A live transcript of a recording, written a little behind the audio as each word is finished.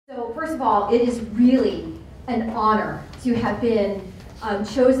So first of all, it is really an honor to have been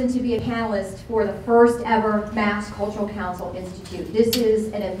chosen to be a panelist for the first ever Mass Cultural Council Institute. This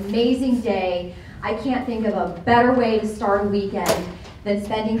is an amazing day. I can't think of a better way to start a weekend than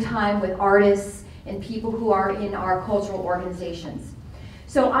spending time with artists and people who are in our cultural organizations.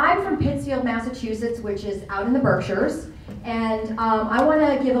 So I'm from Pittsfield, Massachusetts, which is out in the Berkshires, and I want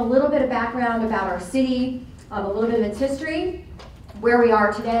to give a little bit of background about our city, a little bit of its history, where we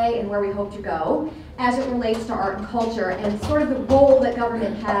are today and where we hope to go as it relates to art and culture, and sort of the role that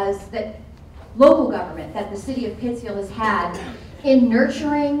government has, that local government, that the city of Pittsfield has had in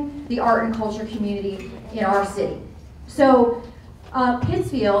nurturing the art and culture community in our city. So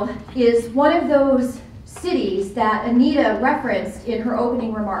Pittsfield is one of those cities that Anita referenced in her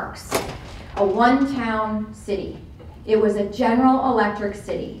opening remarks, a one-town city. It was a General Electric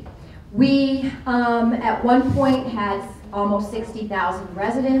city. We, at one point, had almost 60,000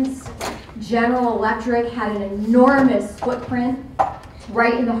 residents. General Electric had an enormous footprint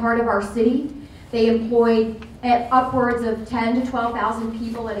right in the heart of our city. They employed upwards of 10 to 12,000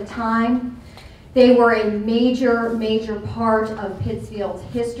 people at a time. They were a major, major part of Pittsfield's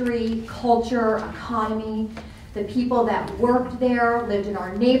history, culture, economy. The people that worked there lived in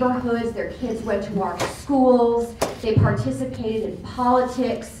our neighborhoods. Their kids went to our schools. They participated in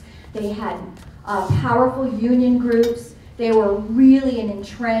politics. They had powerful union groups. They were really an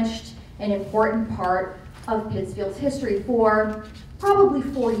entrenched and important part of Pittsfield's history for probably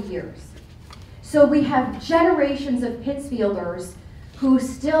 40 years. So we have generations of Pittsfielders who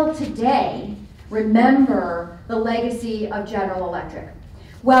still today remember the legacy of General Electric.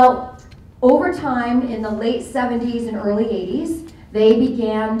 Well, over time, in the late 70s and early 80s, they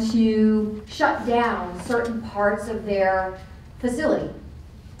began to shut down certain parts of their facility.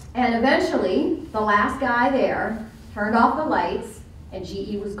 And eventually, the last guy there turned off the lights, and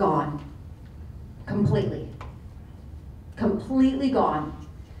GE was gone. Completely. Completely gone.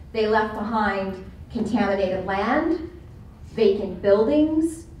 They left behind contaminated land, vacant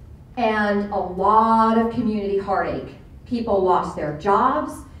buildings, and a lot of community heartache. People lost their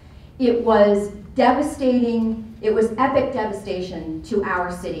jobs. It was devastating. It was epic devastation to our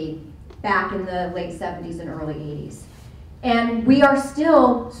city back in the late 70s and early 80s. And we are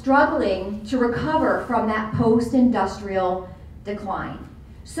still struggling to recover from that post-industrial decline.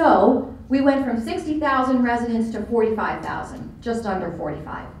 So we went from 60,000 residents to 45,000, just under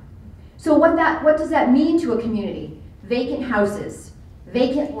 45. So what does that mean to a community? Vacant houses,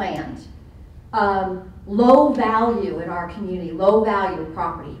 vacant land, low value in our community, low value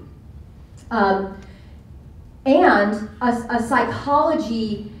property. And a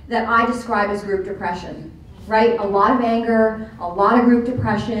psychology that I describe as group depression. Right? A lot of anger, a lot of group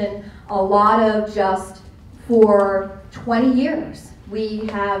depression, a lot of just, for 20 years, we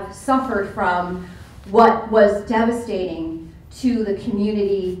have suffered from what was devastating to the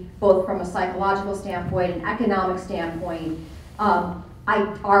community, both from a psychological standpoint and economic standpoint.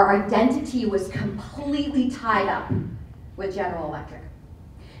 Our identity was completely tied up with General Electric.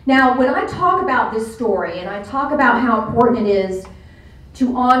 Now, when I talk about this story, and I talk about how important it is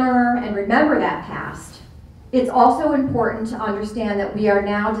to honor and remember that past, it's also important to understand that we are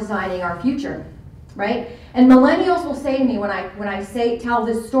now designing our future, right? And millennials will say to me when I tell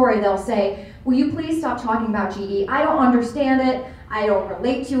this story, they'll say, will you please stop talking about GE? I don't understand it. I don't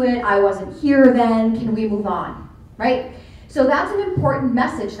relate to it. I wasn't here then. Can we move on, right? So that's an important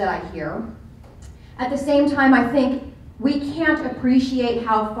message that I hear. At the same time, I think we can't appreciate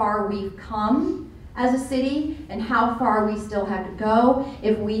how far we've come as a city and how far we still have to go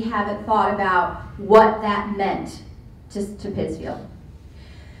if we haven't thought about what that meant to Pittsfield.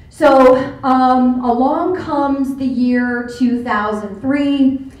 So along comes the year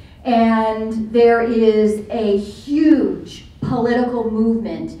 2003, and there is a huge political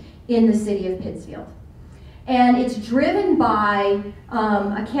movement in the city of Pittsfield. And it's driven by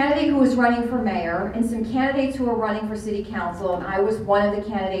a candidate who was running for mayor and some candidates who were running for city council, and I was one of the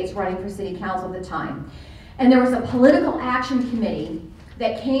candidates running for city council at the time. And there was a political action committee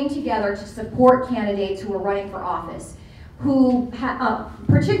that came together to support candidates who were running for office, who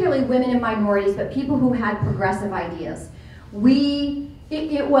particularly women and minorities, but people who had progressive ideas.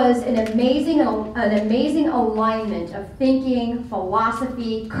 It was an amazing alignment of thinking,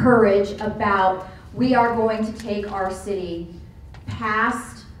 philosophy, courage about we are going to take our city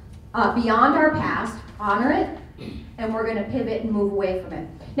past, beyond our past, honor it, and we're going to pivot and move away from it.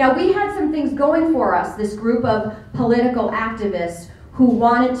 Now, we had some things going for us, this group of political activists who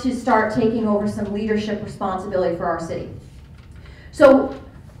wanted to start taking over some leadership responsibility for our city. So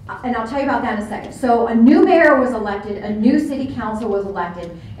and I'll tell you about that in a second. So a new mayor was elected, a new city council was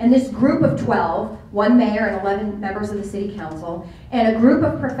elected, and this group of 12, one mayor and 11 members of the city council, and a group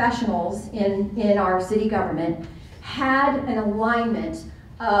of professionals in our city government had an alignment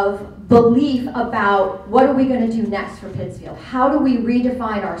of belief about what are we going to do next for Pittsfield? How do we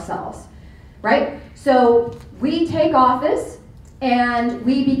redefine ourselves, right? So we take office and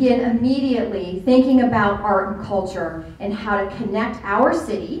we begin immediately thinking about art and culture and how to connect our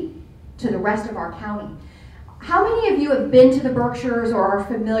city to the rest of our county. How many of you have been to the Berkshires or are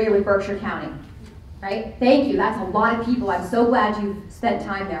familiar with Berkshire County? Right? Thank you. That's a lot of people. I'm so glad you've spent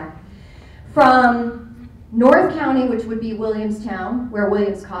time there. From North County, which would be Williamstown, where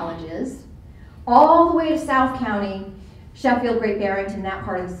Williams College is, all the way to South County, Sheffield, Great Barrington, that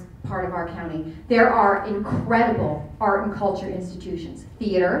part of our county, there are incredible art and culture institutions.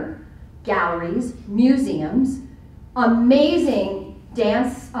 Theater, galleries, museums, amazing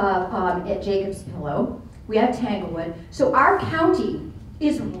dance at Jacob's Pillow. We have Tanglewood. So our county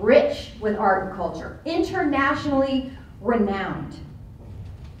is rich with art and culture, internationally renowned.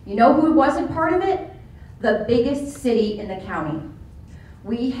 You know who wasn't part of it? The biggest city in the county.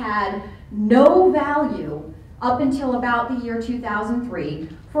 We had no value up until about the year 2003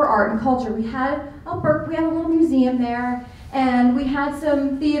 for art and culture. We had a little museum there, and we had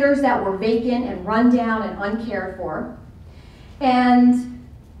some theaters that were vacant and run down and uncared for. And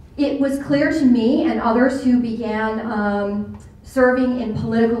it was clear to me and others who began serving in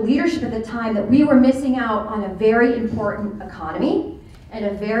political leadership at the time that we were missing out on a very important economy and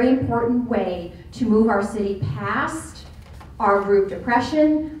a very important way to move our city past our group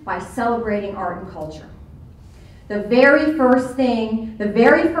depression by celebrating art and culture. The very first thing, the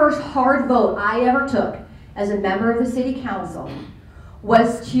very first hard vote I ever took as a member of the city council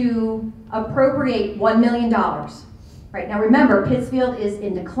was to appropriate $1 million. Right, now remember, Pittsfield is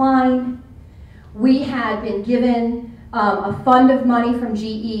in decline. We had been given a fund of money from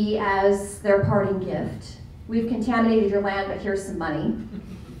GE as their parting gift. We've contaminated your land, but here's some money.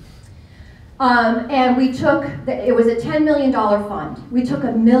 And we took, it was a $10 million fund. We took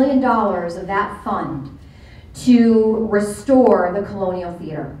 $1 million of that fund to restore the Colonial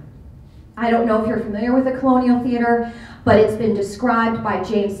Theater. I don't know if you're familiar with the Colonial Theater, but it's been described by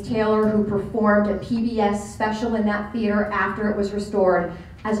James Taylor, who performed a PBS special in that theater after it was restored,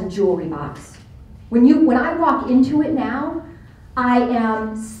 as a jewelry box. When I walk into it now, I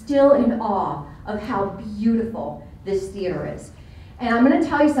am still in awe of how beautiful this theater is. And I'm going to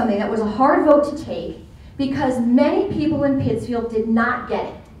tell you something that was a hard vote to take because many people in Pittsfield did not get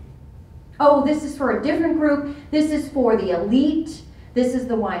it. Oh, this is for a different group. This is for the elite. This is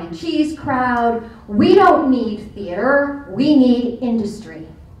the wine and cheese crowd. We don't need theater. We need industry.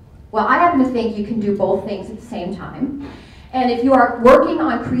 Well, I happen to think you can do both things at the same time. And if you are working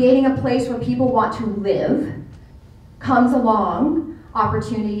on creating a place where people want to live, comes along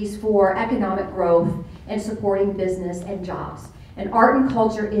opportunities for economic growth and supporting business and jobs. And art and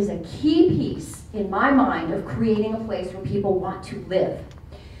culture is a key piece, in my mind, of creating a place where people want to live.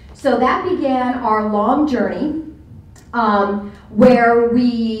 So that began our long journey where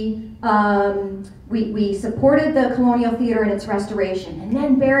we supported the Colonial Theater in its restoration. And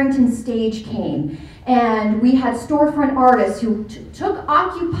then Barrington Stage came. And we had storefront artists who took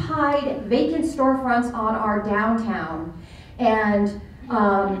occupied vacant storefronts on our downtown and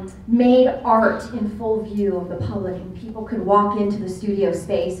made art in full view of the public, and people could walk into the studio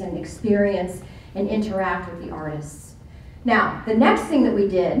space and experience and interact with the artists. Now, the next thing that we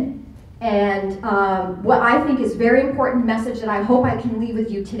did, and what I think is a very important message that I hope I can leave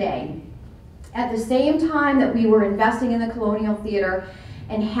with you today, at the same time that we were investing in the Colonial Theater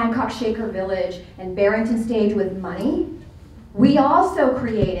and Hancock Shaker Village and Barrington Stage with money, we also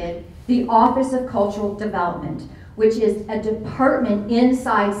created the Office of Cultural Development, which is a department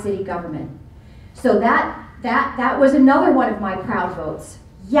inside city government. So that was another one of my proud votes.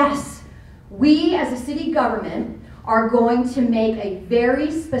 Yes, we as a city government are going to make a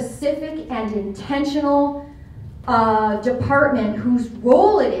very specific and intentional department whose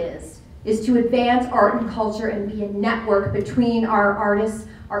role it is to advance art and culture and be a network between our artists,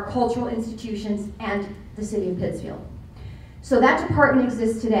 our cultural institutions, and the city of Pittsfield. So that department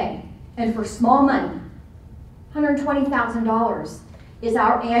exists today, and for small money, $120,000 is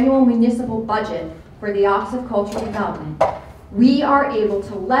our annual municipal budget for the Office of Cultural Development. We are able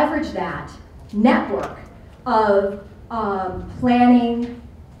to leverage that network of planning,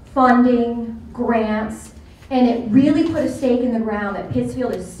 funding, grants, And it really put a stake in the ground that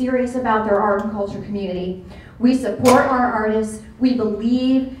Pittsfield is serious about their art and culture community. We support our artists. We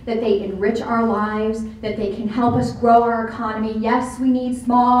believe that they enrich our lives, that they can help us grow our economy. Yes, we need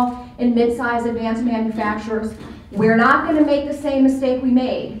small and mid-sized advanced manufacturers. We're not going to make the same mistake we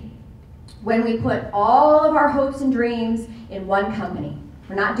made when we put all of our hopes and dreams in one company.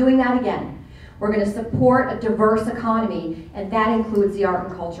 We're not doing that again. We're going to support a diverse economy, and that includes the art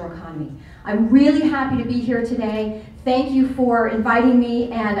and cultural economy. I'm really happy to be here today. Thank you for inviting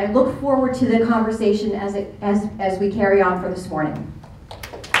me, and I look forward to the conversation as we carry on for this morning.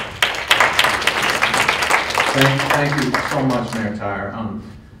 Thank you so much, Mayor Tyer.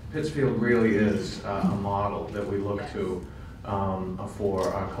 Pittsfield really is a model that we look to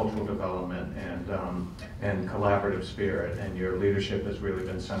for cultural development and collaborative spirit, and your leadership has really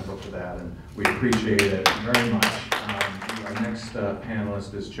been central to that, and we appreciate it very much. Our next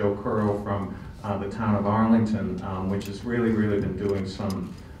panelist is Joe Curro from the town of Arlington, which has really been doing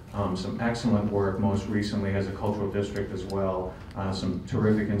some excellent work, most recently as a cultural district as well, some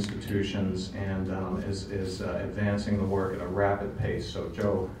terrific institutions, and is advancing the work at a rapid pace. So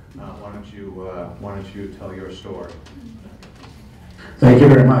Joe, why don't you tell your story? Thank you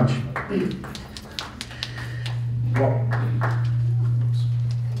very much. Well,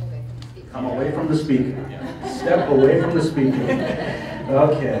 I'm away from the speaker. Step away from the speaker.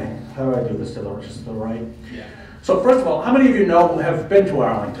 Okay, how do I do this to the right? Yeah. So first of all, how many of you have been to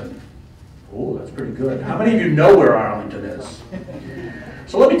Arlington? Oh, that's pretty good. How many of you know where Arlington is?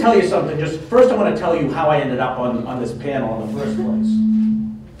 So let me tell you something. Just first I want to tell you how I ended up on this panel in the first place.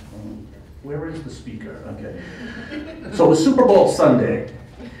 Where is the speaker? Okay. So it was Super Bowl Sunday.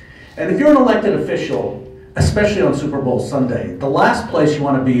 And if you're an elected official, especially on Super Bowl Sunday, the last place you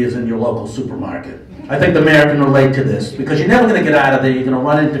want to be is in your local supermarket. I think the mayor can relate to this, because you're never going to get out of there. You're going to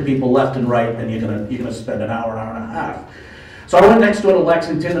run into people left and right, and you're going to spend an hour and a half. So I went next door to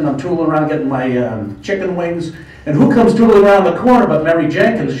Lexington, and I'm tooling around getting my chicken wings. And who comes tooling around the corner but Mary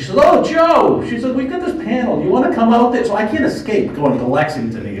Jenkins? She says, "Oh, Joe," she said, "we've got this panel. Do you want to come out there?" So I can't escape going to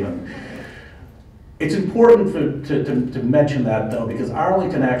Lexington even. It's important to mention that, though, because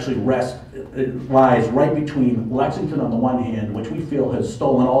Arlington actually lies right between Lexington on the one hand, which we feel has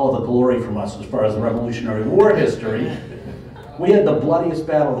stolen all of the glory from us as far as the Revolutionary War history. We had the bloodiest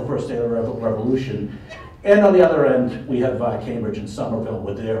battle of the first day of the Revolution. And on the other end, we have Cambridge and Somerville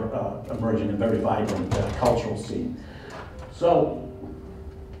with their emerging and very vibrant cultural scene. So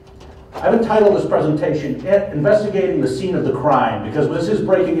I've entitled this presentation, Investigating the Scene of the Crime, because this is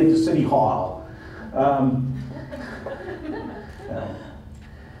breaking into City Hall.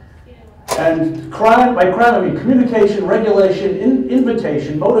 And crime, by crime I mean communication, regulation,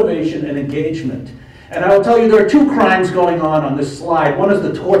 invitation, motivation, and engagement. And I will tell you there are two crimes going on this slide. One is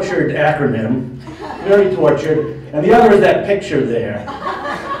the tortured acronym, very tortured, and the other is that picture there.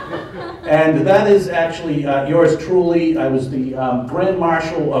 And that is actually yours truly. I was the Grand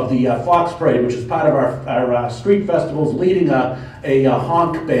Marshal of the Fox Parade, which is part of our street festivals, leading a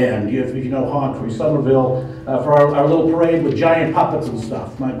honk band, if you know honk from Somerville, for our little parade with giant puppets and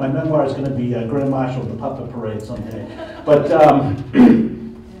stuff. My memoir is going to be Grand Marshal of the Puppet Parade someday. But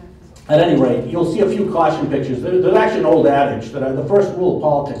at any rate, you'll see a few caution pictures. There's actually an old adage that the first rule of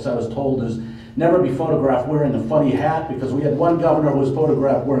politics, I was told, is never be photographed wearing a funny hat, because we had one governor who was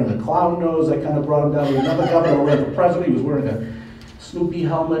photographed wearing a clown nose. That kind of brought him down. We had another governor who ran for president. He was wearing a Snoopy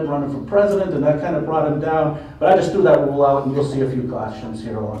helmet running for president, and that kind of brought him down. But I just threw that rule out, and you'll see a few cautions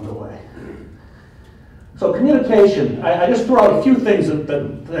here along the way. So communication, I just threw out a few things,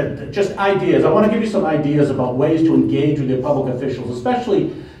 that just ideas. I want to give you some ideas about ways to engage with your public officials,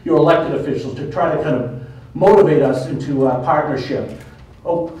 especially your elected officials, to try to kind of motivate us into a partnership.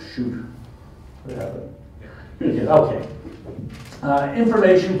 Oh, shoot. Okay.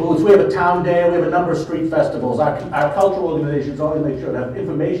 Information booths. We have a town day. We have a number of street festivals. Our cultural organizations always make sure to have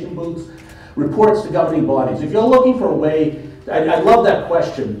information booths, reports to governing bodies. If you're looking for a way, I love that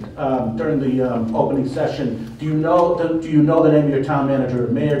question during the opening session. Do you know the name of your town manager or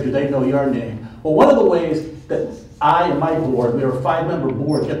mayor? Do they know your name? Well, one of the ways that I and my board, we are a 5-member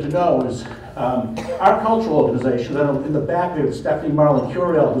board, get to know is our cultural organization. In the back we have Stephanie Marlin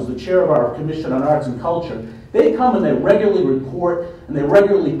Curro, who's the chair of our Commission on Arts and Culture. They come and they regularly report and they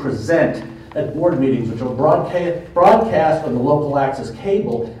regularly present at board meetings, which are broadcast on the local access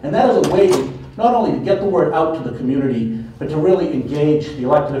cable. And that is a way not only to get the word out to the community, but to really engage the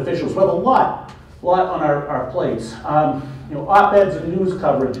elected officials. We have a lot on our plates. Op-eds and news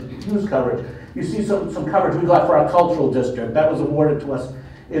coverage. You see some coverage we got for our cultural district. That was awarded to us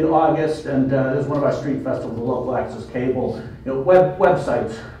in August, and it was one of our street festivals, the local access cable.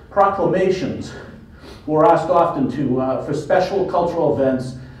 Websites, proclamations, We're asked often to, for special cultural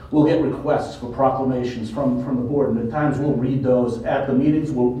events, we'll get requests for proclamations from the board, and at times we'll read those at the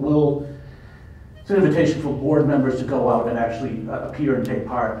meetings. It's an invitation for board members to go out and actually appear and take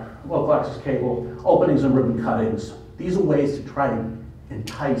part. Local access cable, openings and ribbon cuttings. These are ways to try to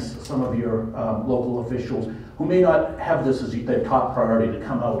entice some of your local officials who may not have this as their top priority to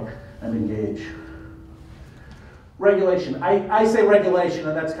come out and engage. Regulation. I say regulation,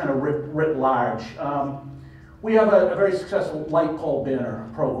 and that's kind of writ large. We have a very successful light pole banner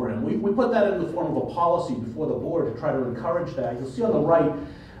program. We put that in the form of a policy before the board to try to encourage that. You'll see on the right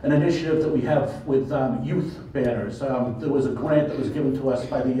an initiative that we have with youth banners. There was a grant that was given to us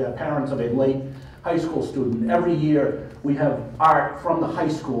by the parents of a late high school student. Every year we have art from the high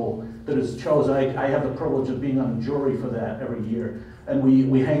school that is chosen. I have the privilege of being on a jury for that every year. And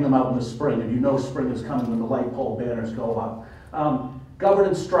we hang them out in the spring, and you know spring is coming when the light pole banners go up.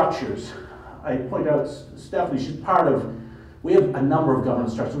 Governance structures. I point out Stephanie, she's part of, we have a number of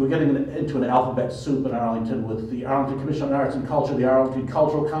governance structures. We're getting into an alphabet soup in Arlington with the Arlington Commission on Arts and Culture, the Arlington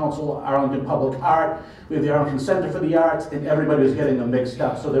Cultural Council, Arlington Public Art, we have the Arlington Center for the Arts, and everybody's getting them mixed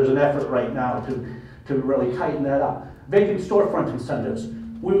up. So there's an effort right now to really tighten that up. Vacant storefront incentives.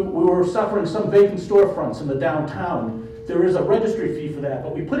 We were suffering some vacant storefronts in the downtown. There is a registry fee for that,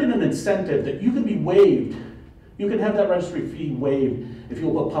 but we put in an incentive that you can be waived. You can have that registry fee waived if you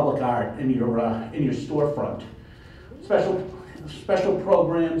put public art in your storefront. Special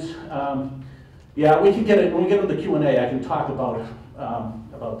programs. Yeah, we can get it when we get into the Q&A. I can talk about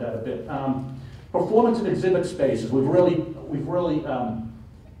that a bit. Performance and exhibit spaces. We've really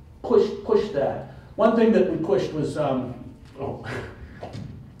pushed that. One thing that we pushed was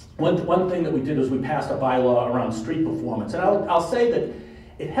one thing that we did is we passed a bylaw around street performance, and I'll say that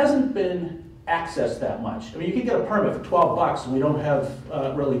it hasn't been accessed that much. I mean, you can get a permit for $12 and we don't have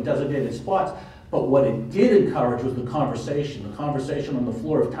really designated spots, but what it did encourage was the conversation on the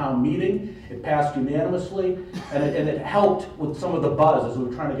floor of town meeting. It passed unanimously, and it helped with some of the buzz as we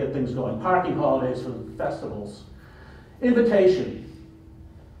were trying to get things going. Parking holidays for the festivals. Invitation.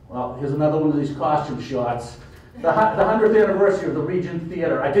 Well, here's another one of these costume shots. The 100th anniversary of the Regent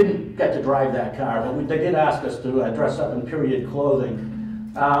Theater. I didn't get to drive that car, but they did ask us to dress up in period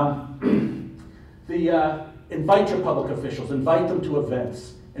clothing. Invite your public officials, invite them to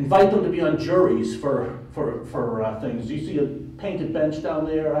events, invite them to be on juries for things. You see a painted bench down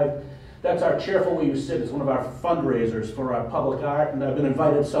there. That's our Cheerful Where You Sit. It's one of our fundraisers for our public art, and I've been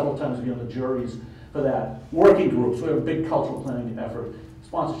invited several times to be on the juries for that. Working groups. We have a big cultural planning effort.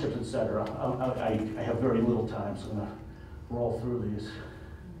 Sponsorships, etc. I have very little time, so I'm going to roll through these.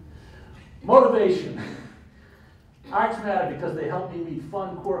 Motivation. Arts matter because they help me meet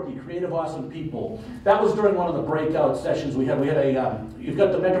fun, quirky, creative, awesome people. That was during one of the breakout sessions we had. You've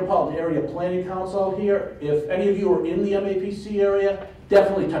got the Metropolitan Area Planning Council here. If any of you are in the MAPC area,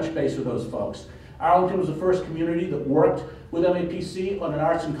 definitely touch base with those folks. Arlington was the first community that worked with MAPC on an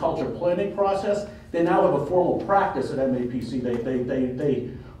arts and culture planning process. They now have a formal practice at MAPC.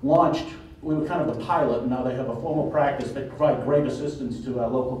 They launched, we were kind of the pilot, and now they have a formal practice that provide great assistance to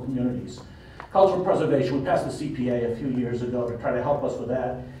local communities. Cultural preservation, we passed the CPA a few years ago to try to help us with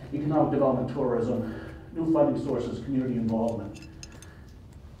that. Economic development, tourism, new funding sources, community involvement.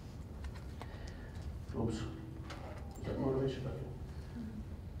 Oops, is that motivation?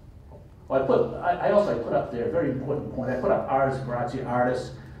 Well, I also put up there, a very important point, I put up ars gratia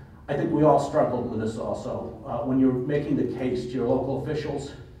artis. I think we all struggled with this also. When you're making the case to your local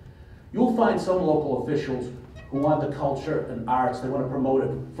officials, you'll find some local officials who want the culture and arts, they want to promote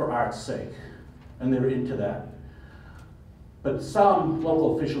it for art's sake, and they're into that. But some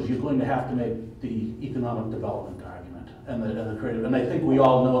local officials, you're going to have to make the economic development argument and the creative, and I think we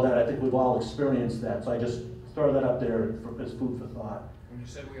all know that. I think we've all experienced that, so I just throw that up there as food for thought. When you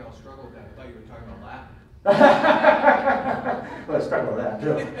said we all struggled with that, I thought you were talking about Latin. Well, I struggle with that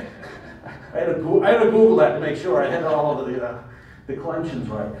too. I had to Google that to make sure I had all of the declensions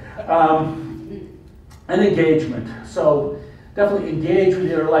right. And engagement. So definitely engage with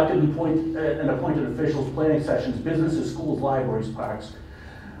your elected and appointed officials, planning sessions, businesses, schools, libraries, parks.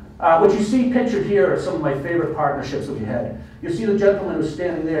 What you see pictured here are some of my favorite partnerships that we had. You see the gentleman who's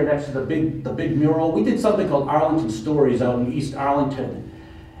standing there next to the big mural. We did something called Arlington Stories out in East Arlington.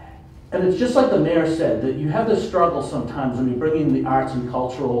 And it's just like the mayor said, that you have this struggle sometimes when you bring in the arts and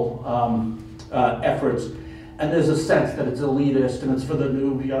cultural efforts, and there's a sense that it's elitist and it's for the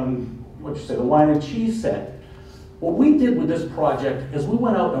new young, the wine and cheese set. What we did with this project is we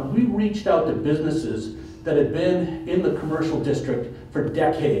went out and we reached out to businesses that had been in the commercial district for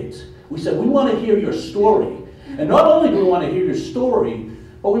decades. We said, we want to hear your story. And not only do we want to hear your story,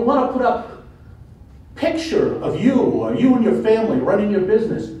 but we want to put up picture of you or you and your family running your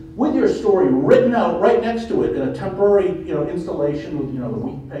business with your story written out right next to it in a temporary, installation with, the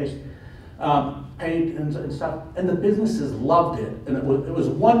wheat paste, paint and stuff. And the businesses loved it, and it was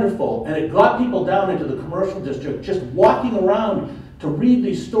wonderful. And it got people down into the commercial district just walking around to read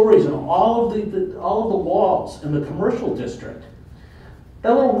these stories on all of the walls in the commercial district.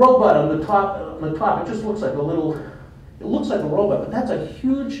 That little robot on the top, it just looks like a robot, but that's a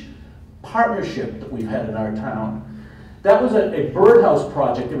huge partnership that we've had in our town. That was a birdhouse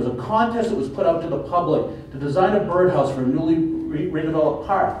project. There was a contest that was put out to the public to design a birdhouse for a newly redeveloped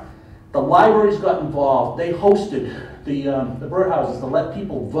park. The libraries got involved. They hosted the birdhouses to let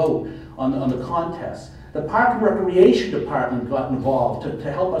people vote on the contest. The Park and Recreation Department got involved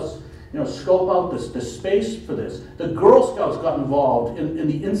to help us scope out the space for this. The Girl Scouts got involved in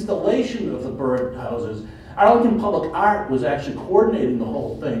the installation of the birdhouses. Arlington Public Art was actually coordinating the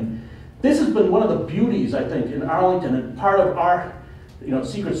whole thing. This has been one of the beauties, I think, in Arlington, and part of our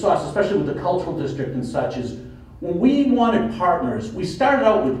secret sauce, especially with the cultural district and such, is when we wanted partners, we started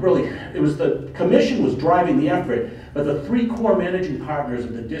out with it was the commission was driving the effort, but the 3 core managing partners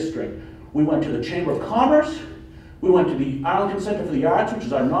of the district. We went to the Chamber of Commerce, we went to the Arlington Center for the Arts, which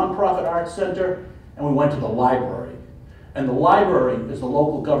is our nonprofit arts center, and we went to the library. And the library is the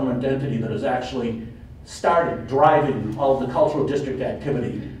local government entity that has actually started driving all of the cultural district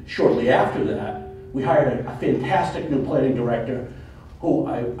activity. Shortly after that, we hired a fantastic new planning director who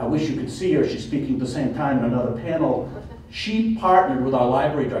I wish you could see her. She's speaking at the same time in another panel. She partnered with our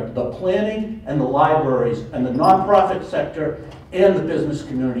library director, the planning and the libraries and the nonprofit sector and the business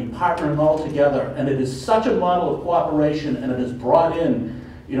community, partnering all together. And it is such a model of cooperation, and it has brought in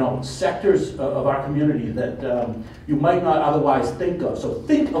sectors of our community that you might not otherwise think of. So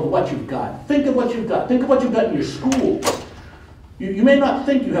think of what you've got. Think of what you've got. Think of what you've got in your school. You may not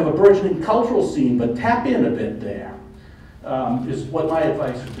think you have a burgeoning cultural scene, but tap in a bit there, is what my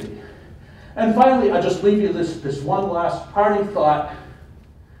advice would be. And finally, I'll just leave you this one last parting thought.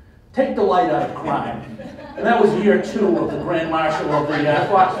 Take the light out of crime. And that was year 2 of the Grand Marshal of the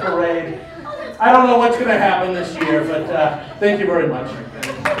Fox Parade. I don't know what's going to happen this year, but thank you very much.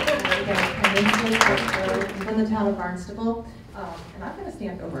 I'm from the town of Barnstable, and I'm going to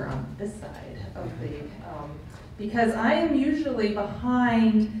stand over on this side of the, because I am usually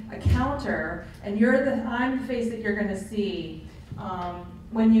behind a counter, and I'm the face that you're going to see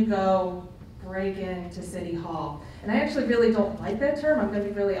when you go break into City Hall. And I actually really don't like that term. I'm going to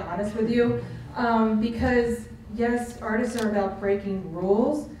be really honest with you, because yes, artists are about breaking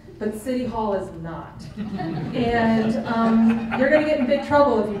rules, but City Hall is not. And you're going to get in big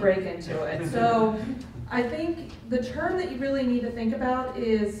trouble if you break into it. So I think the term that you really need to think about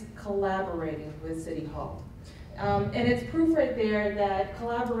is collaborating with City Hall. And it's proof right there that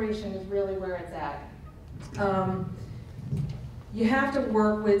collaboration is really where it's at. You have to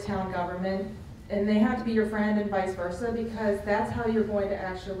work with town government, and they have to be your friend and vice versa, because that's how you're going to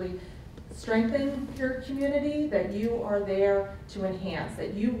actually strengthen your community, that you are there to enhance,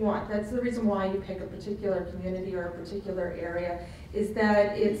 that you want. That's the reason why you pick a particular community or a particular area, is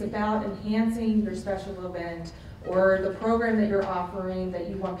that it's about enhancing your special event or the program that you're offering that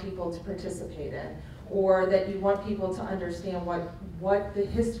you want people to participate in, or that you want people to understand what the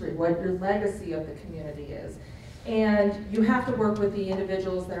history, what your legacy of the community is. And you have to work with the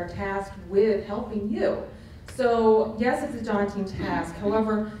individuals that are tasked with helping you. So yes, it's a daunting task.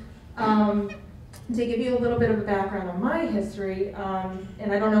 However, to give you a little bit of a background on my history,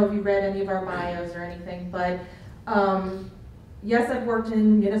 and I don't know if you read any of our bios or anything, but yes, I've worked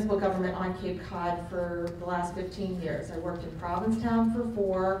in municipal government on Cape Cod for the last 15 years. I worked in Provincetown for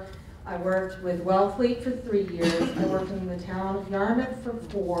 4. I worked with Wellfleet for 3 years. I worked in the town of Yarmouth for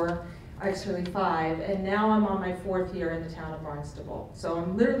 4, actually 5, and now I'm on my 4th year in the town of Barnstable. So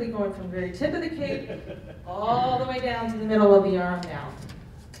I'm literally going from the very tip of the Cape all the way down to the middle of the arm now.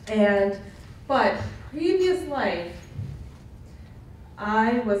 But previous life,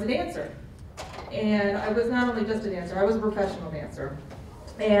 I was a dancer. And I was not only just a dancer, I was a professional dancer.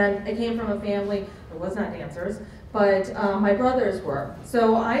 And I came from a family that was not dancers, but my brothers were.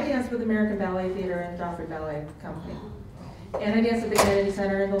 So I danced with American Ballet Theater and Joffrey Ballet Company. And I danced at the Kennedy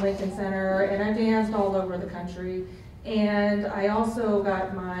Center and the Lincoln Center, and I danced all over the country. And I also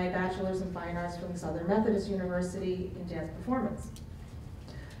got my bachelor's in fine arts from Southern Methodist University in dance performance.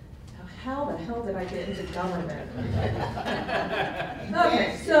 How the hell did I get into government?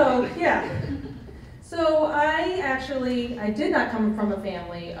 Okay, so yeah. So I did not come from a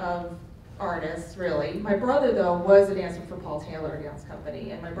family of artists, really. My brother, though, was a dancer for Paul Taylor Dance Company,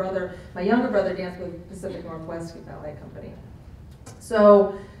 and my younger brother danced with Pacific Northwest Ballet Company.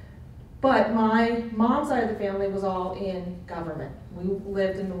 So But my mom's side of the family was all in government. We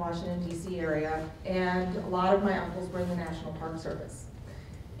lived in the Washington, D.C. area, and a lot of my uncles were in the National Park Service.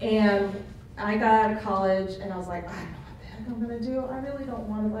 And I got out of college, and I was like, I don't know what the heck I'm gonna do. I really don't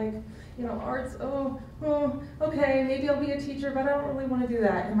want to, like, you know, arts, okay, maybe I'll be a teacher, but I don't really want to do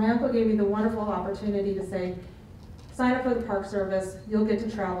that. And my uncle gave me the wonderful opportunity to say, sign up for the Park Service, you'll get to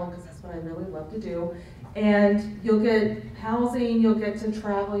travel, because that's what I really love to do. And you'll get housing, you'll get to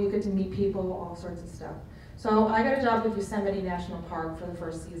travel, you'll get to meet people, all sorts of stuff. So I got a job with Yosemite National Park for the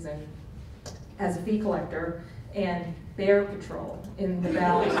first season as a fee collector and bear patrol in the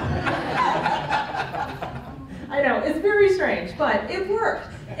valley. I know, it's very strange, but it worked.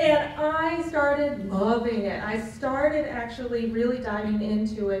 And I started loving it. I started actually really diving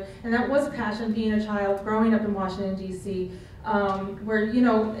into it. And that was a passion, being a child, growing up in Washington, D.C., where, you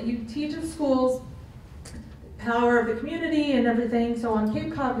know, you teach in schools, power of the community and everything. So on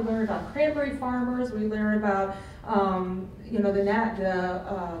Cape Cod, we learned about cranberry farmers. We learned about, you know, the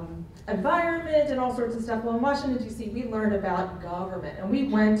environment and all sorts of stuff. Well, in Washington, D.C., we learned about government, and we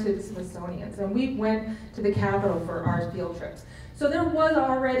went to the Smithsonian's, and we went to the Capitol for our field trips. So there was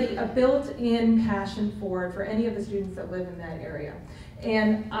already a built-in passion for it for any of the students that live in that area.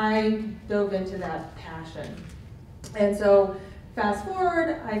 And I dove into that passion. And so fast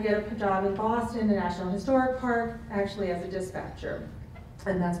forward, I get a job in Boston, the National Historic Park, actually as a dispatcher.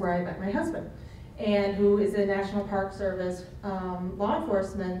 And that's where I met my husband, and who is in National Park Service law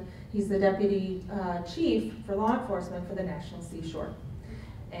enforcement. He's the deputy chief for law enforcement for the National Seashore.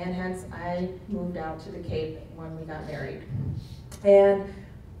 And hence, I moved out to the Cape when we got married. And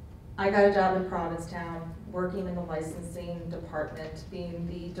I got a job in Provincetown, working in the licensing department, being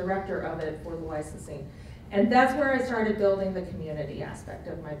the director of it for the licensing. And that's where I started building the community aspect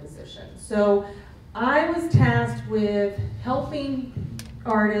of my position. So I was tasked with helping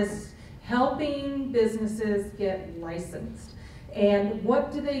artists, helping businesses get licensed. And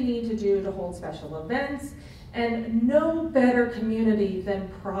what do they need to do to hold special events? And no better community than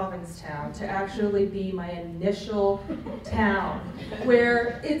Provincetown to actually be my initial town,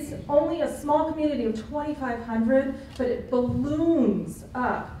 where it's only a small community of 2,500, but it balloons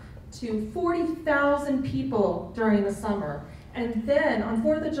up to 40,000 people during the summer. And then on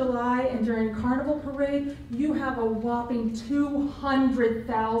 4th of July and during Carnival Parade, you have a whopping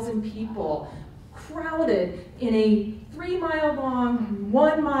 200,000 people crowded in a 3-mile long,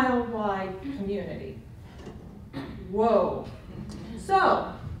 1 mile wide community. Whoa.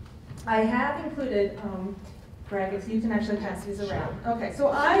 So I have included, brackets, you can actually pass these around. Okay, so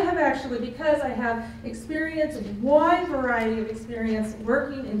I have actually, because I have experience, a wide variety of experience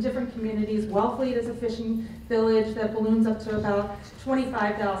working in different communities. Wellfleet is a fishing village that balloons up to about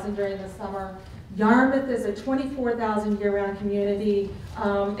 25,000 during the summer. Yarmouth is a 24,000 year-round community.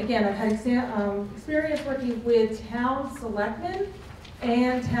 Again, I've had experience working with town selectmen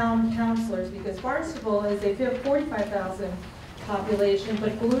and town councilors, because Barnstable is a 45,000 population,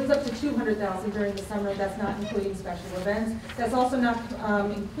 but balloons up to 200,000 during the summer. That's not including special events. That's also not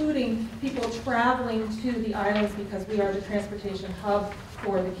including people traveling to the islands, because we are the transportation hub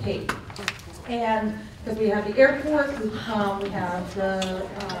for the Cape. And because we have the airport, we have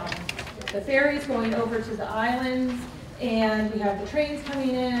the ferries going over to the islands, and we have the trains coming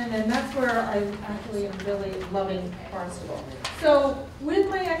in, and that's where I actually am really loving Barnstable. So with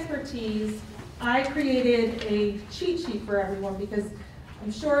my expertise, I created a cheat sheet for everyone, because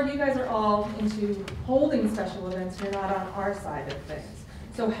I'm sure you guys are all into holding special events. You're not on our side of things.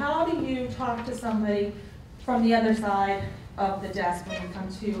 So how do you talk to somebody from the other side of the desk when you come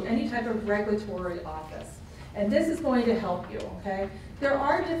to any type of regulatory office? And this is going to help you, okay? There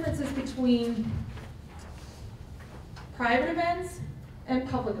are differences between private events and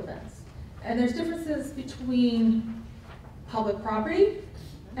public events. And there's differences between public property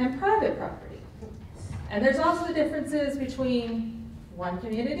and private property. And there's also the differences between one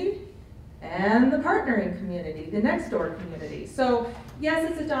community and the partnering community, the next door community. So yes,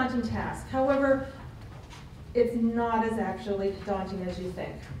 it's a daunting task. However, it's not as actually daunting as you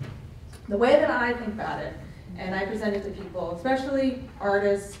think. The way that I think about it, and I present it to people, especially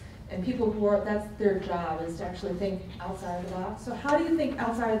artists and people who are, that's their job, is to actually think outside of the box. So how do you think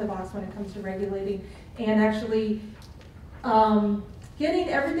outside of the box when it comes to regulating and actually getting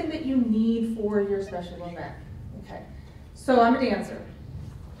everything that you need for your special event? Okay, so I'm a dancer,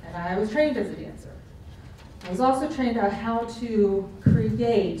 and I was trained as a dancer. I was also trained on how to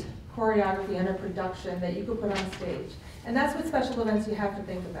create choreography and a production that you could put on stage. And that's what special events you have to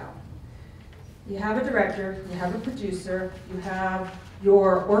think about. You have a director, you have a producer, you have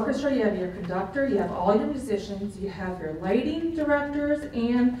your orchestra, you have your conductor, you have all your musicians, you have your lighting directors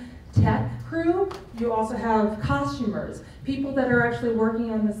and tech crew, you also have costumers, people that are actually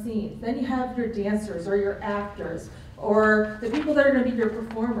working on the scenes. Then you have your dancers or your actors or the people that are going to be your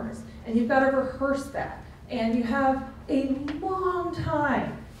performers. And you've got to rehearse that. And you have a long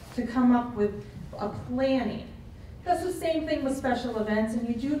time to come up with a planning. That's the same thing with special events, and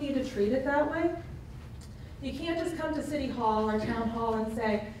you do need to treat it that way. You can't just come to City Hall or Town Hall and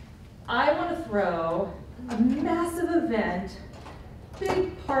say, I want to throw a massive event,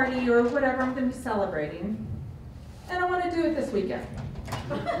 big party or whatever I'm going to be celebrating, and I want to do it this weekend.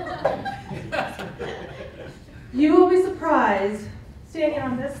 You will be surprised standing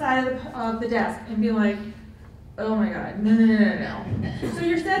on this side of the desk and be like, oh my God, no. So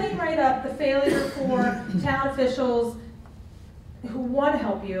you're setting right up the failure for town officials who want to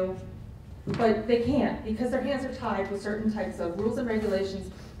help you, but they can't because their hands are tied with certain types of rules and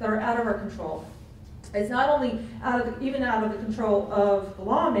regulations that are out of our control. It's not only even out of the control of the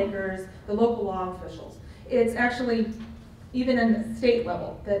lawmakers, the local law officials. It's actually even in the state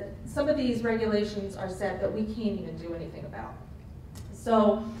level that some of these regulations are set that we can't even do anything about.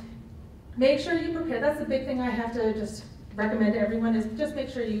 So make sure you prepare. That's the big thing I have to just recommend to everyone is just make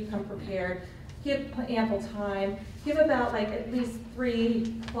sure you come prepared. Give ample time. Give about like at least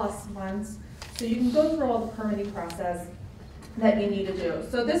 3+ months so you can go through all the permitting process that you need to do.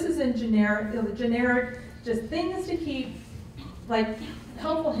 So this is in generic, just things to keep, like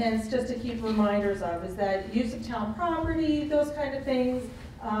helpful hints just to keep reminders of is that use of town property, those kind of things.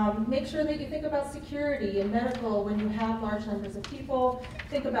 Make sure that you think about security and medical when you have large numbers of people.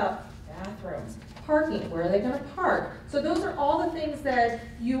 Think about bathrooms, parking, where are they going to park? So those are all the things that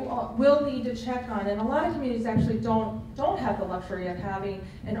you will need to check on. And a lot of communities actually don't have the luxury of having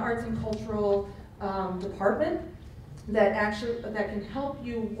an arts and cultural department that can help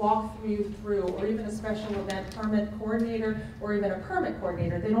you walk through, or even a special event permit coordinator, or even a permit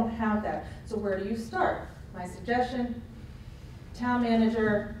coordinator. They don't have that. So where do you start? My suggestion, town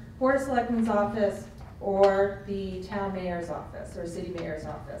manager, Board of Selectmen's office, or the town mayor's office, or city mayor's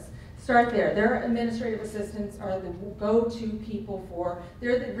office. Start there. Their administrative assistants are the go-to people for,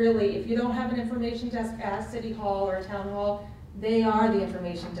 really, if you don't have an information desk at City Hall or Town Hall, they are the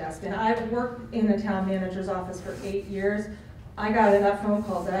information desk. And I've worked in the town manager's office for 8 years. I got enough phone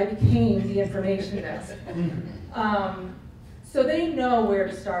calls that I became the information desk. So they know where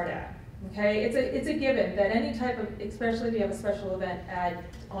to start at. Okay, it's a given that any type of, especially if you have a special event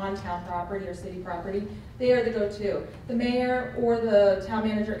on town property or city property, they are the go-to. The mayor or the town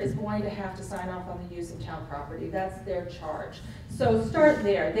manager is going to have to sign off on the use of town property. That's their charge. So start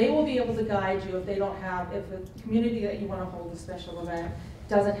there. They will be able to guide you if they don't have, if the community that you want to hold a special event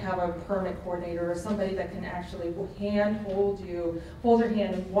doesn't have a permit coordinator or somebody that can actually hold your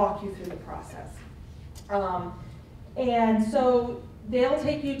hand and walk you through the process. And so they'll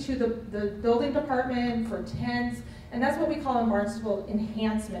take you to the building department for tents, and that's what we call in Barnstable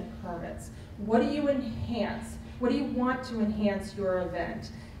enhancement permits. What do you enhance? What do you want to enhance your event?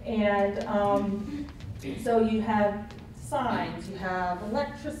 And so you have signs, you have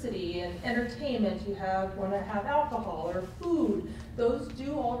electricity and entertainment, you want to have alcohol or food. Those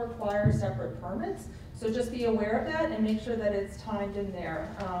do all require separate permits, so just be aware of that and make sure that it's timed in there.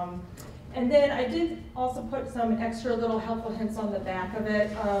 And then I did also put some extra little helpful hints on the back of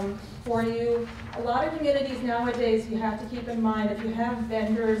it for you. A lot of communities nowadays, you have to keep in mind, if you have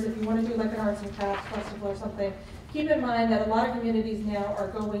vendors, if you want to do like an arts and crafts festival or something, keep in mind that a lot of communities now are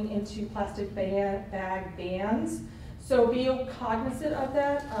going into plastic bag bans. So be cognizant of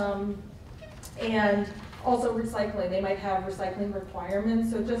that. And also recycling, they might have recycling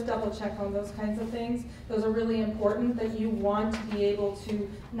requirements, so just double check on those kinds of things. Those are really important that you want to be able to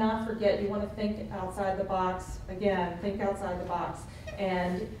not forget. You want to think outside the box. Again, think outside the box.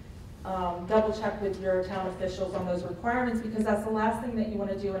 And double check with your town officials on those requirements, because that's the last thing that you want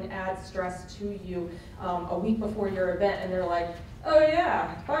to do and add stress to you a week before your event, and they're like, oh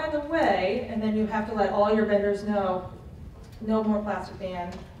yeah, by the way, and then you have to let all your vendors know, no more plastic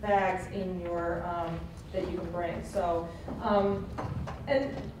bags in your that you can bring. So,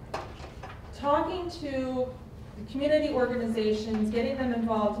 and talking to the community organizations, getting them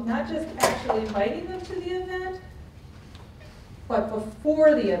involved, not just actually inviting them to the event, but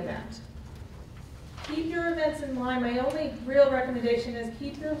before the event. Keep your events in line. My only real recommendation is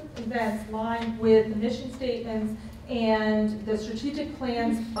keep your events lined with the mission statements and the strategic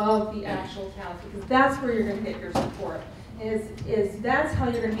plans of the actual town, because that's where you're going to get your support. That's how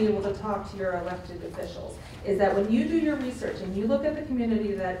you're going to be able to talk to your elected officials, is that when you do your research and you look at the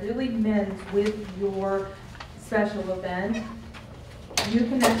community that really mends with your special event, you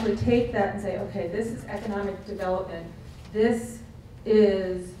can actually take that and say, okay, this is economic development. This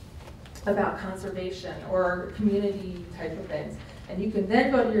is about conservation or community type of things. And you can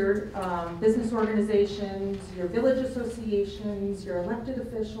then go to your business organizations, your village associations, your elected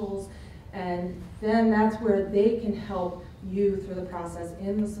officials, and then that's where they can help you through the process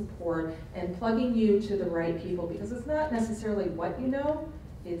in the support and plugging you to the right people, because it's not necessarily what you know,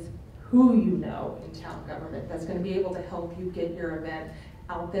 it's who you know in town government that's going to be able to help you get your event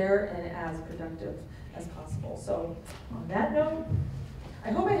out there and as productive as possible. So on that note,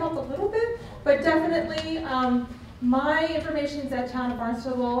 I hope I helped a little bit, but definitely my information is at Town of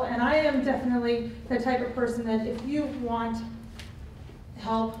Barnstable, and I am definitely the type of person that if you want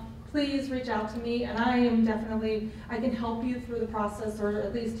help, please reach out to me, and I can help you through the process, or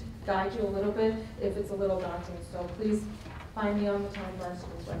at least guide you a little bit if it's a little daunting. So please find me on the Town of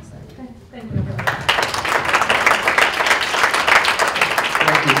Barnstable's website. Okay, thank you.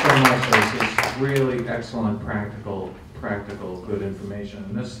 Thank you so much, Liz. It's really excellent, practical, good information.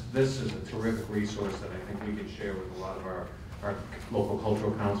 And this is a terrific resource that I think we can share with a lot of our local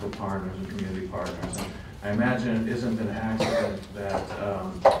cultural council partners and community partners. And I imagine it isn't an accident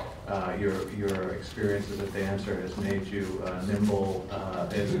that your experience as a dancer has made you nimble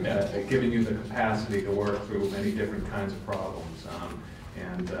and given you the capacity to work through many different kinds of problems.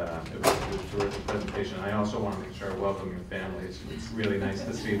 And it was a terrific presentation. I also want to make sure I welcome your family. It's really nice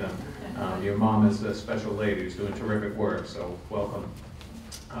to see them. Your mom is a special lady who's doing terrific work, so welcome.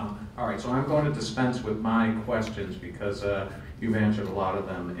 All right, so I'm going to dispense with my questions because you've answered a lot of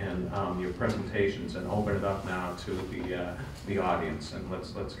them in your presentations, and open it up now to the audience, and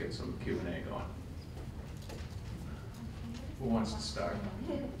let's get some Q&A going. Who wants to start?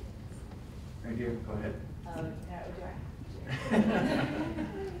 Right here, go ahead.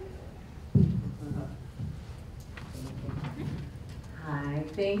 Hi,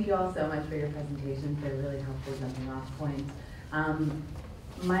 thank you all so much for your presentations. They're really helpful jumping off points.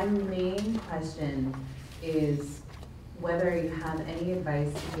 My main question is whether you have any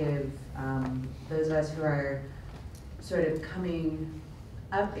advice to give those of us who are sort of coming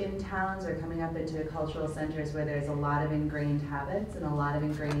up in towns or coming up into cultural centers where there's a lot of ingrained habits and a lot of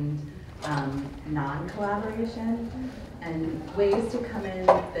ingrained non-collaboration, and ways to come in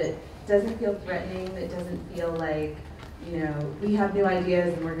that doesn't feel threatening, that doesn't feel like, you know, we have new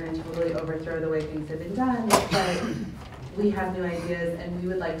ideas and we're going to totally overthrow the way things have been done, but we have new ideas and we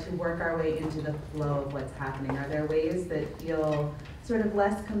would like to work our way into the flow of what's happening. Are there ways that feel sort of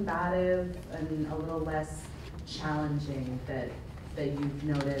less combative and a little less challenging that you've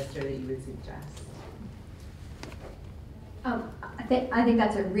noticed or that you would suggest? I think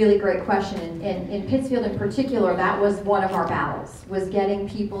that's a really great question. In Pittsfield in particular, that was one of our battles, was getting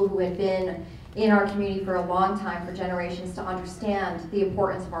people who had been in our community for a long time, for generations, to understand the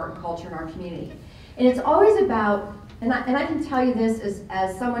importance of art and culture in our community. And it's always about, and I can tell you this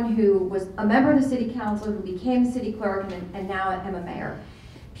as someone who was a member of the city council, who became city clerk, and now am a mayor.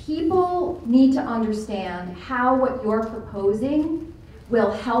 People need to understand how what you're proposing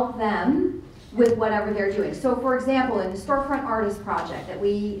will help them with whatever they're doing. So for example, in the Storefront Artist Project that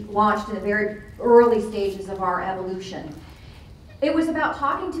we launched in the very early stages of our evolution, it was about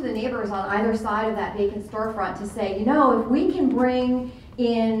talking to the neighbors on either side of that vacant storefront to say, you know, if we can bring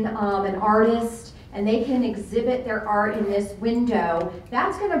in an artist and they can exhibit their art in this window,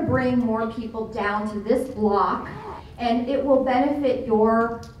 that's going to bring more people down to this block, and it will benefit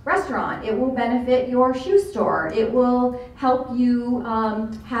your restaurant, it will benefit your shoe store, it will help you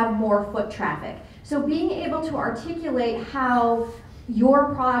have more foot traffic. So being able to articulate how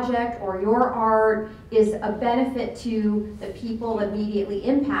your project or your art is a benefit to the people immediately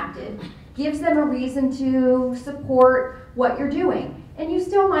impacted gives them a reason to support what you're doing. And you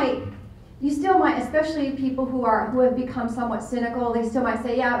still might, especially people who have become somewhat cynical, they still might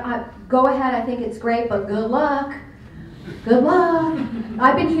say, yeah, go ahead, I think it's great, but good luck. Good luck.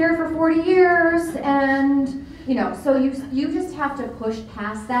 I've been here for 40 years, and you know, so you just have to push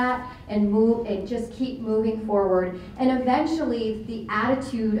past that and move and just keep moving forward. And eventually the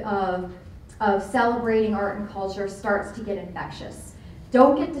attitude of celebrating art and culture starts to get infectious.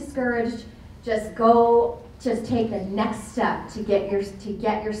 Don't get discouraged, just take the next step to get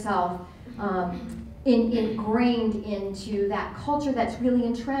yourself ingrained into that culture that's really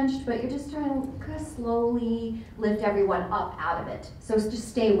entrenched, but you're just trying to slowly lift everyone up out of it. So just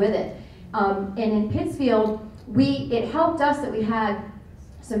stay with it. And in Pittsfield, it helped us that we had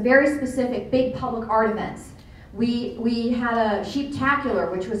some very specific big public art events. We had a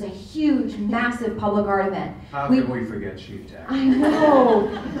Sheeptacular, which was a huge, massive public art event. How can we forget Sheeptacular? I know.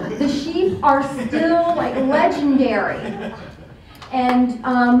 The sheep are still like legendary. And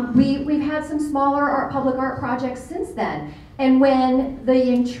we've had some smaller public art projects since then. And when the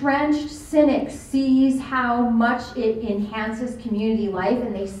entrenched cynic sees how much it enhances community life,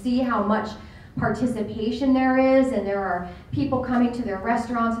 and they see how much participation there is, and there are people coming to their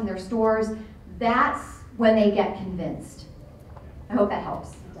restaurants and their stores, that's when they get convinced. I hope that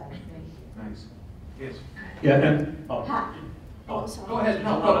helps. Nice. Yes. Yeah, and, oh. Ha. Go ahead.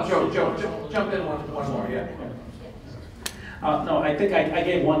 No, Joe, jump in one more, yeah. No, I think I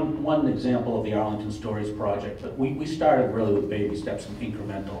gave one example of the Arlington Stories project, but we started really with baby steps and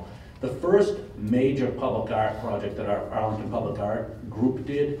incremental. The first major public art project that our Arlington Public Art group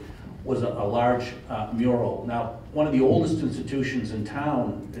did was a large mural. Now, one of the oldest institutions in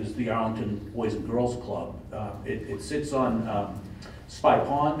town is the Arlington Boys and Girls Club. It sits on Spy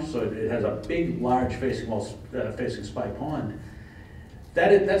Pond, so it has a big, large facing wall facing Spy Pond.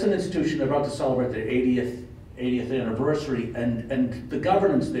 That's an institution they're about to celebrate their 80th anniversary, and the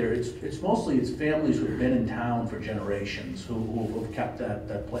governance there, it's mostly families who've been in town for generations who've kept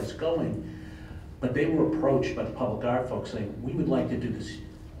that place going. But they were approached by the public art folks saying, we would like to do this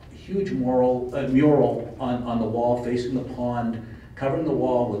huge mural on the wall facing the pond, covering the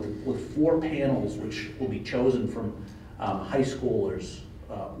wall with 4 panels which will be chosen from high schoolers'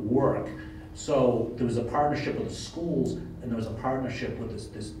 work. So there was a partnership with the schools, and there was a partnership with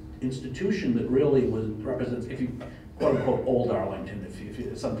this institution that really represents, if you quote unquote old Arlington, if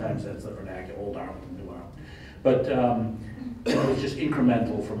you sometimes that's the vernacular, old Arlington, new Arlington. But it was just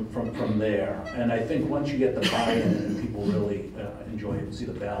incremental from there. And I think once you get the buy-in and people really enjoy it and see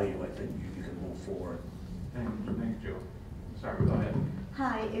the value, I think you can move forward. Thank you, Joe. Sorry, go ahead.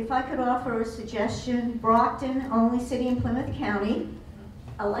 Hi, if I could offer a suggestion, Brockton, only city in Plymouth County,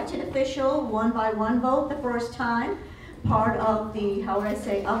 elected official, 1-by-1 vote the first time, part of the, how would I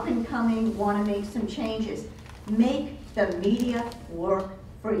say, up and coming, want to make some changes. Make the media work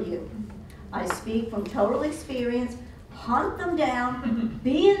for you. I speak from total experience. Hunt them down,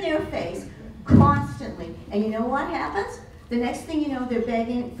 be in their face constantly. And you know what happens? The next thing you know, they're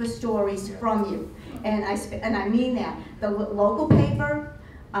begging for stories from you. And I mean that. The local paper,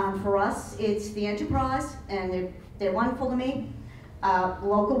 for us, it's the Enterprise, and they're wonderful to me.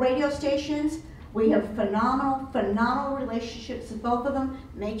 Local radio stations, we have phenomenal relationships with both of them.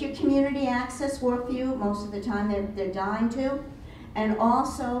 Make your community access work for you. Most of the time they're dying to. And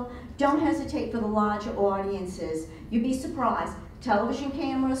also, don't hesitate for the larger audiences. You'd be surprised. Television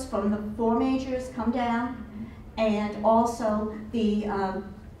cameras from the 4 majors come down, and also the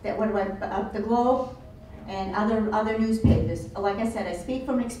Globe and other newspapers. Like I said, I speak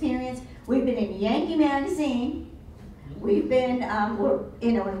from experience. We've been in Yankee Magazine. We've been,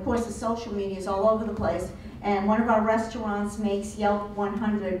 and of course the social media is all over the place. And one of our restaurants makes Yelp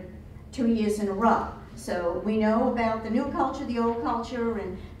 100 2 years in a row. So we know about the new culture, the old culture,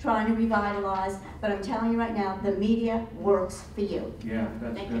 and trying to revitalize, but I'm telling you right now, the media works for you. Yeah,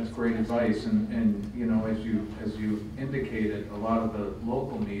 that's great advice, and you know, as you indicated, a lot of the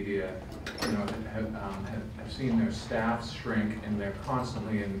local media, you know, have seen their staffs shrink, and they're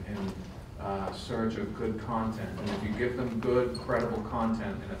constantly in search of good content, and if you give them good, credible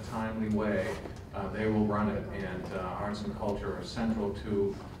content in a timely way, they will run it, and arts and culture are central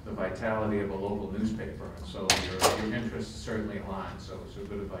to the vitality of a local newspaper, and so your interests certainly align, so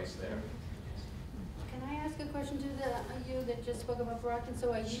good advice there. Can I ask a question to you that just spoke about Brockton?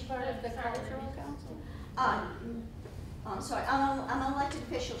 So are you part of the cultural council? I'm sorry, I'm an elected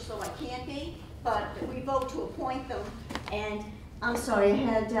official, so I can't be, but we vote to appoint them, and I'm sorry, I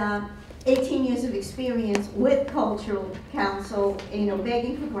had 18 years of experience with cultural council,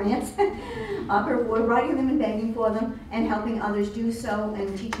 begging for grants, we're writing them and begging for them, and helping others do so,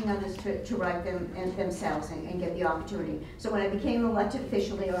 and teaching others to write them themselves and get the opportunity. So when I became an elected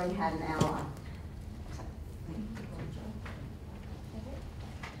official, they already had an ally.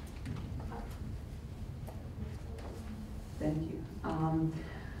 Thank you.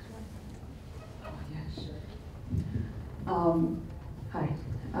 Hi.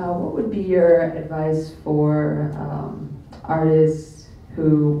 What would be your advice for artists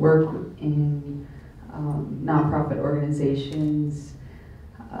who work in nonprofit organizations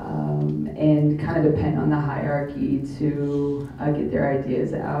and kind of depend on the hierarchy to get their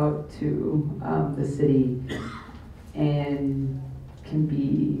ideas out to the city and can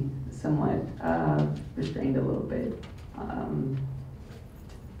be somewhat restrained a little bit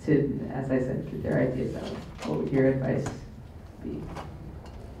to, as I said, get their ideas out? What would your advice be?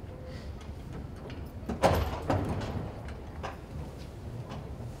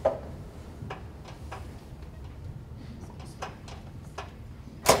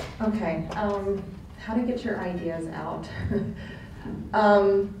 Okay, how to get your ideas out.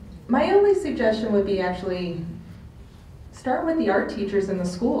 My only suggestion would be actually start with the art teachers in the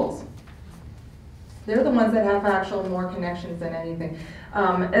schools. They're the ones that have actual more connections than anything.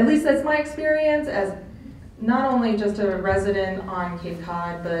 At least that's my experience as not only just a resident on Cape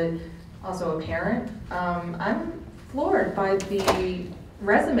Cod, but also a parent. I'm floored by the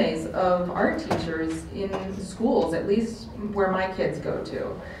resumes of art teachers in schools, at least where my kids go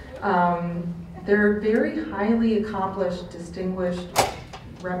to. They're very highly accomplished, distinguished,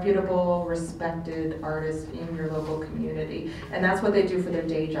 reputable, respected artists in your local community. And that's what they do for their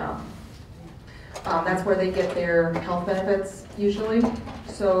day job. That's where they get their health benefits usually.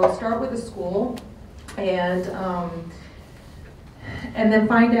 So start with the school and then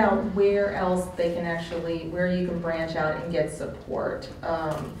find out where else they can actually, where you can branch out and get support.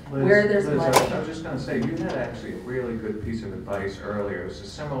 Where there's Liz, money. I was just going to say, you had actually a really good piece of advice earlier. It's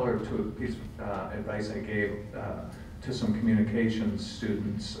similar to a piece of advice I gave to some communications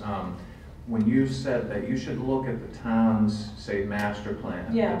students. When you said that you should look at the town's, say, master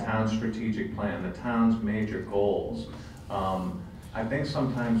plan, Yeah. the town's strategic plan, the town's major goals. I think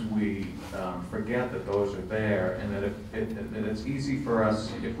sometimes we forget that those are there, and that that it's easy for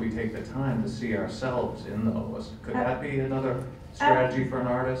us if we take the time to see ourselves in those. Could that be another strategy for an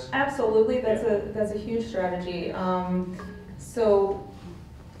artist? Absolutely, that's a huge strategy. So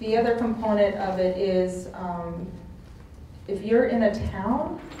the other component of it is if you're in a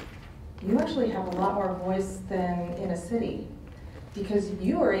town, you actually have a lot more voice than in a city, because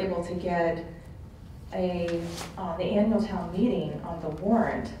you are able to get the annual town meeting on the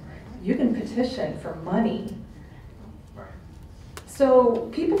warrant. You can petition for money. Right. So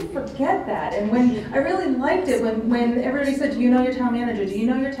people forget that, and when I really liked it when everybody said, do you know your town manager? Do you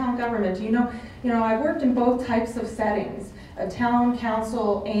know your town government? Do you know, I've worked in both types of settings, a town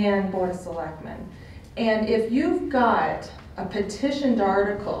council and board of selectmen. And if you've got a petitioned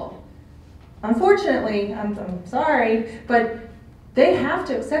article, unfortunately, I'm sorry, but they have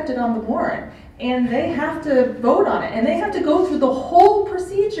to accept it on the warrant. And they have to vote on it, and they have to go through the whole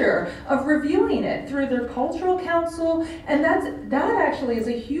procedure of reviewing it through their cultural council, and that actually is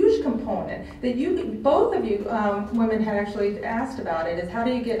a huge component that both of you women had actually asked about it, is how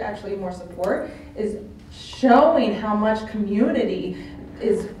do you get actually more support, is showing how much community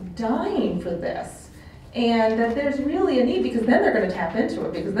is dying for this. And that there's really a need, because then they're going to tap into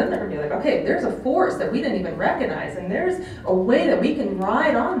it, because then they're going to be like, okay, there's a force that we didn't even recognize, and there's a way that we can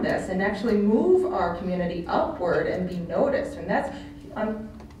ride on this and actually move our community upward and be noticed. And that's, I'm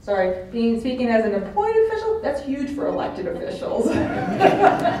sorry, speaking as an appointed official, that's huge for elected officials.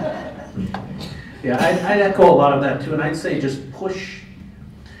 Yeah, I'd echo a lot of that too, and I'd say just push,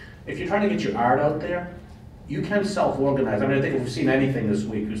 if you're trying to get your art out there, you can self-organize. I mean, I think if we've seen anything this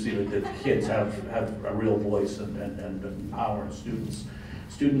week, we see that the kids have a real voice and power, and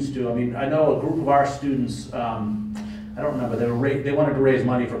students do. I mean, I know a group of our students, I don't remember, they wanted to raise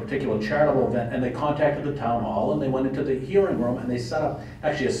money for a particular charitable event, and they contacted the town hall, and they went into the hearing room, and they set up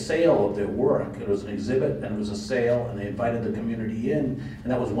actually a sale of their work. It was an exhibit, and it was a sale, and they invited the community in,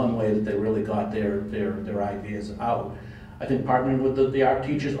 and that was one way that they really got their ideas out. I think partnering with the art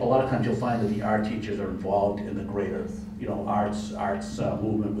teachers, a lot of times you'll find that the art teachers are involved in the greater, arts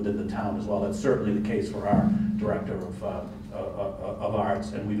movement within the town as well. That's certainly the case for our director of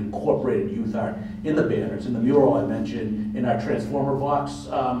arts, and we've incorporated youth art in the banners. In the mural I mentioned, in our transformer box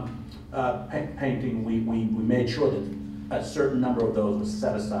painting, we made sure that a certain number of those was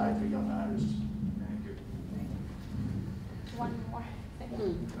set aside for young artists. Thank you. One more thing.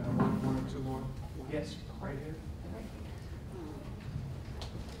 One or two more? Yes, right here.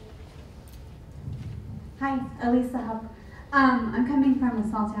 Hi, Elisa Hupp. I'm coming from a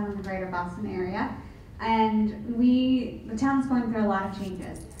small town in the greater Boston area, and the town's going through a lot of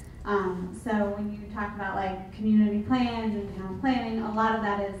changes. So when you talk about like community plans and town planning, a lot of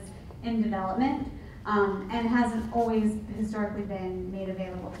that is in development, and hasn't always historically been made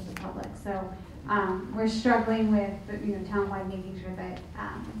available to the public. So we're struggling with, townwide making sure that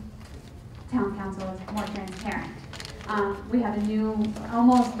town council is more transparent. We have a new,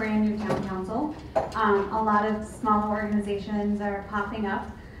 almost brand new town council. A lot of small organizations are popping up.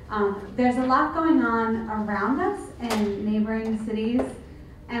 There's a lot going on around us in neighboring cities.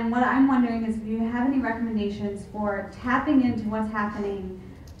 And what I'm wondering is if you have any recommendations for tapping into what's happening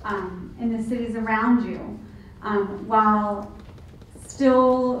in the cities around you, while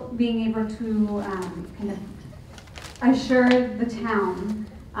still being able to kind of assure the town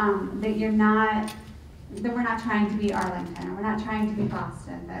that we're not trying to be Arlington, or we're not trying to be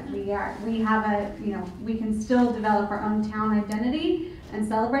Boston, that we can still develop our own town identity and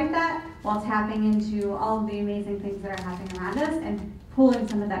celebrate that while tapping into all of the amazing things that are happening around us and pulling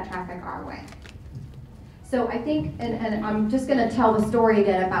some of that traffic our way. So I think, and I'm just going to tell the story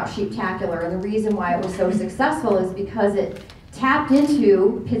again about Sheeptacular, and the reason why it was so successful is because it tapped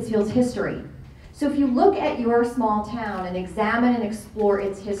into Pittsfield's history. So if you look at your small town and examine and explore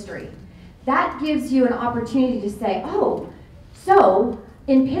its history, that gives you an opportunity to say, oh, so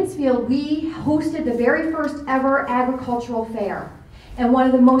in Pittsfield we hosted the very first ever agricultural fair. And one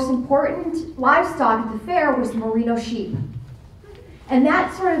of the most important livestock at the fair was merino sheep. And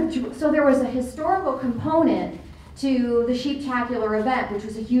that sort of, so there was a historical component to the Sheeptacular event, which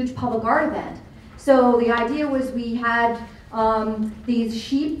was a huge public art event. So the idea was we had these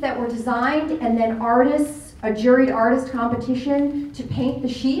sheep that were designed, and then artists, a juried artist competition to paint the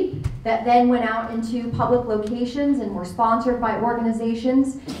sheep that then went out into public locations and were sponsored by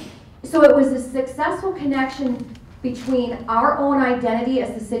organizations. So it was a successful connection between our own identity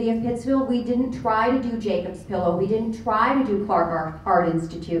as the city of Pittsfield. We didn't try to do Jacob's Pillow. We didn't try to do Clark Art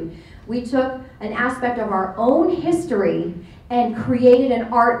Institute. We took an aspect of our own history and created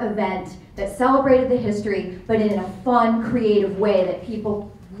an art event that celebrated the history, but in a fun, creative way that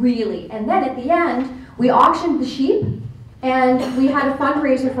people really, and then at the end, we auctioned the sheep and we had a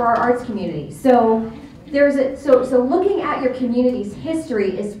fundraiser for our arts community. So so looking at your community's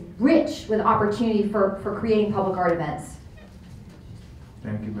history is rich with opportunity for creating public art events.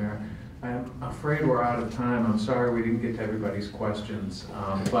 Thank you, Mayor. I'm afraid we're out of time. I'm sorry we didn't get to everybody's questions.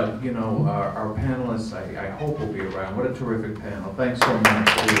 But, you know, our panelists, I hope will be around. What a terrific panel. Thanks so much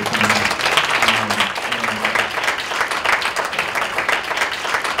for your time.